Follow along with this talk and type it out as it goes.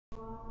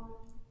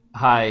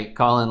Hi,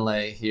 Colin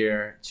Lay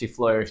here, Chief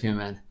Lawyer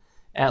Human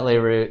at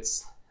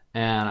LayRoots,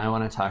 and I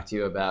want to talk to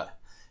you about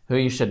who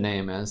you should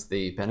name as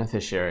the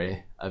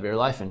beneficiary of your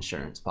life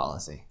insurance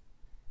policy.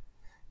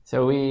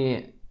 So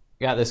we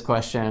got this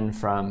question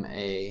from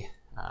a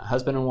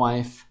husband and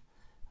wife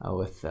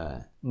with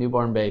a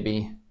newborn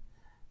baby.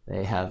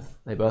 They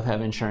both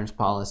have insurance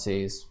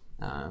policies,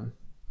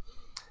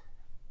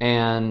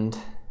 and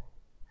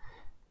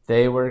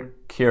they were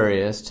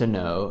curious to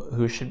know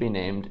who should be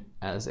named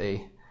as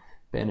a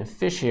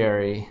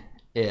beneficiary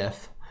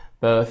if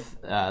both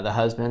the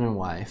husband and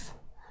wife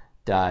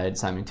died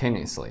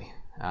simultaneously.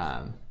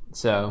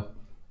 So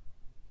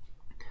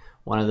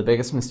one of the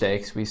biggest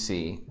mistakes we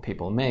see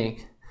people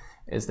make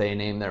is they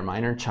name their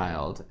minor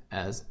child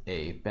as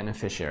a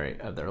beneficiary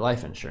of their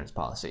life insurance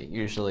policy,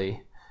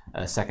 usually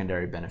a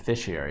secondary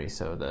beneficiary.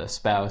 So the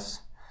spouse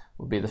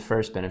will be the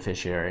first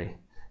beneficiary,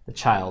 the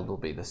child will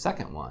be the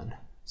second one.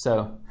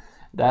 So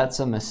that's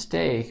a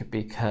mistake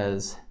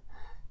because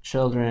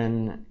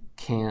children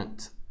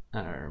can't,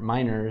 or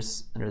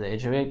minors under the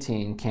age of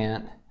 18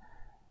 can't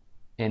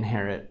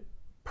inherit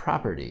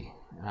property.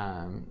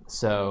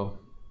 So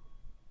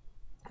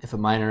if a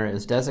minor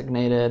is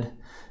designated,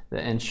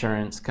 the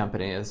insurance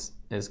company is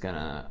going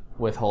to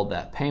withhold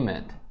that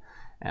payment.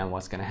 And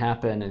what's going to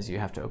happen is you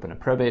have to open a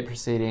probate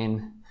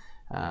proceeding.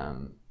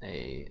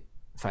 A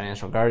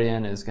financial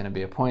guardian is going to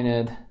be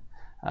appointed,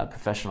 a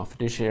professional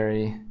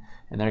fiduciary,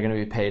 and they're going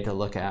to be paid to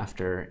look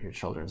after your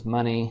children's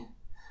money,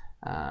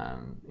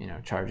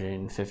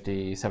 charging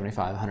 $50,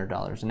 $75,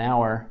 $100 an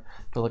hour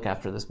to look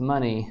after this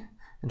money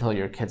until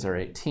your kids are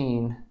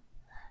 18.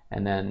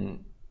 And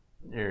then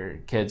your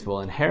kids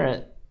will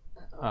inherit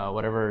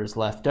whatever is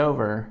left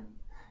over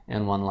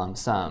in one lump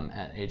sum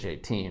at age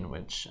 18,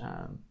 which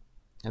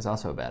is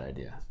also a bad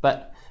idea.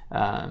 But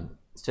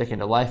sticking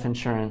to life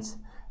insurance,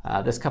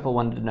 this couple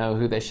wanted to know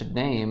who they should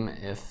name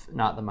if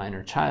not the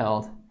minor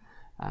child.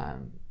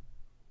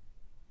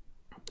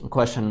 The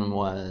question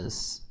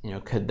was,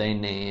 could they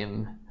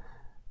name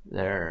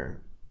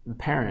their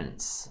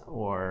parents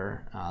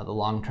or the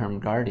long-term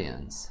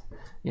guardians?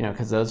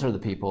 Because those are the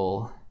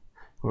people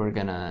who are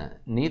going to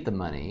need the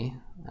money.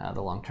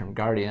 The long-term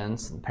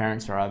guardians, the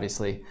parents are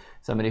obviously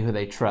somebody who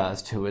they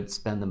trust, who would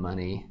spend the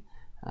money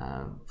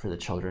for the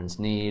children's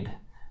need.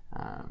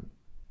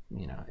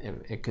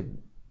 It could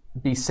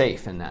be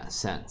safe in that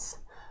sense.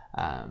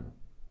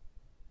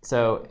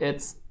 So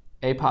it's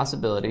a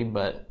possibility,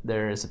 but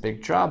there is a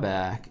big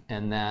drawback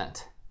in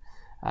that,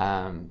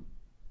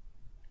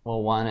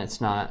 one,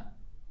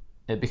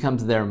 it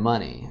becomes their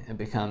money. It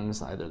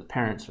becomes either the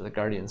parents or the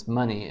guardian's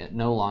money. It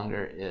no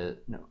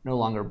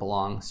longer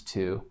belongs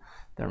to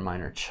their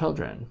minor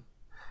children.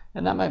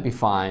 And that might be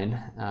fine.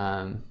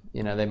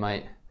 They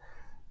might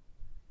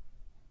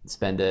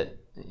spend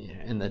it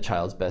in the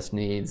child's best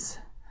needs,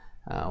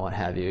 what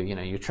have you.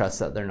 You trust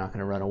that they're not going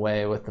to run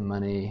away with the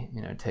money,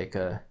 take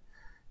a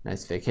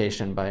nice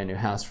vacation, buy a new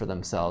house for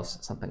themselves,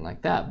 something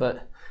like that.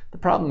 But the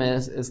problem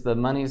is the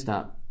money's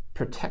not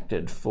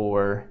protected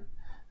for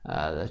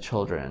the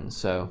children.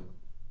 So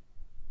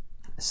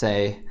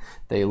say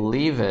they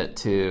leave it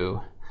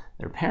to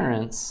their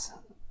parents,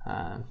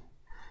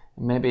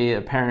 maybe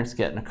the parents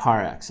get in a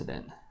car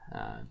accident,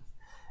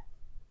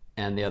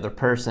 and the other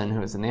person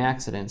who was in the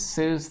accident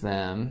sues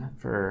them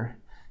for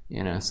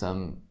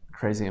some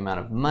crazy amount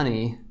of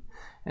money,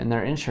 and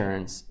their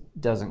insurance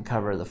doesn't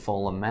cover the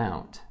full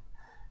amount.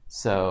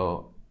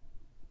 So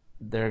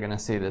they're going to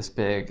see this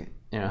big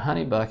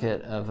honey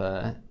bucket of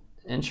a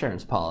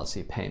insurance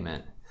policy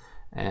payment,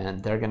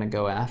 and they're going to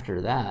go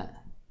after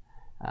that.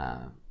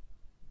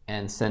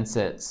 And since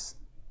it's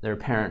their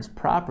parents'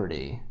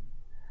 property,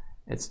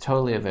 it's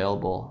totally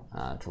available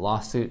to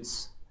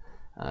lawsuits,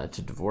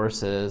 to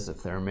divorces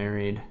if they're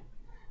married.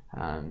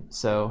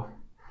 So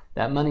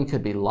that money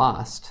could be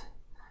lost,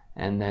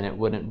 and then it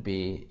wouldn't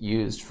be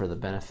used for the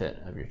benefit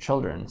of your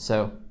children.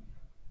 So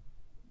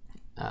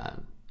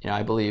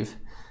I believe,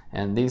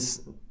 and this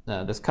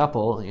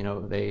couple,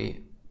 they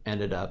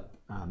ended up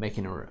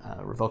making a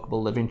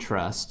revocable living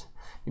trust.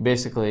 You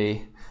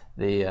basically,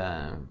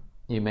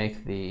 you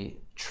make the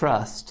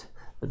trust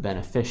the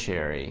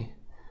beneficiary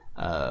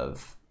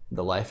of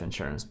the life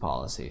insurance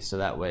policy. So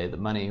that way the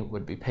money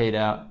would be paid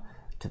out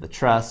to the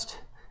trust,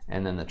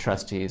 and then the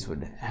trustees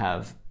would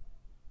have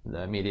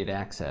the immediate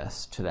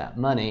access to that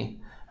money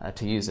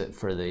to use it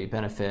for the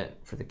benefit,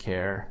 for the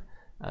care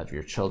of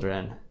your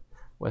children,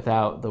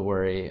 without the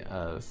worry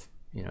of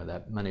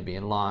that money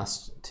being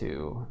lost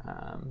to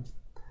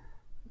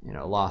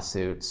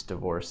lawsuits,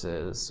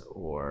 divorces,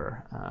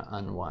 or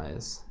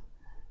unwise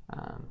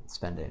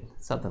spending,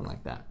 something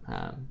like that.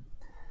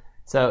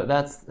 So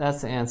that's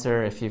the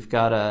answer. If you've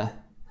got a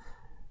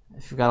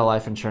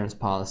life insurance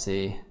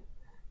policy,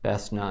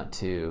 best not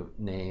to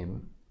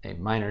name a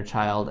minor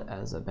child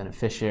as a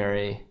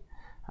beneficiary.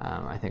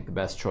 I think the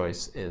best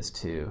choice is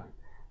to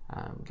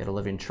get a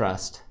living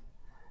trust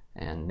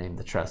and name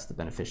the trust the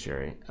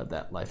beneficiary of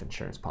that life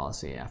insurance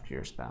policy after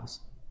your spouse.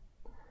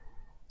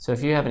 So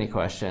if you have any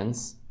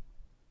questions,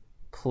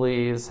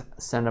 please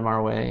send them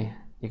our way.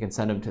 you can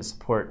send them to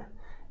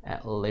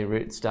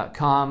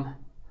support@layroots.com.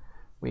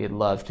 We'd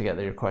love to get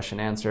your question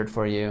answered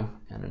for you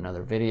in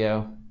another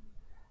video.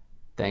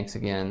 Thanks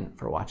again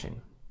for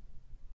watching.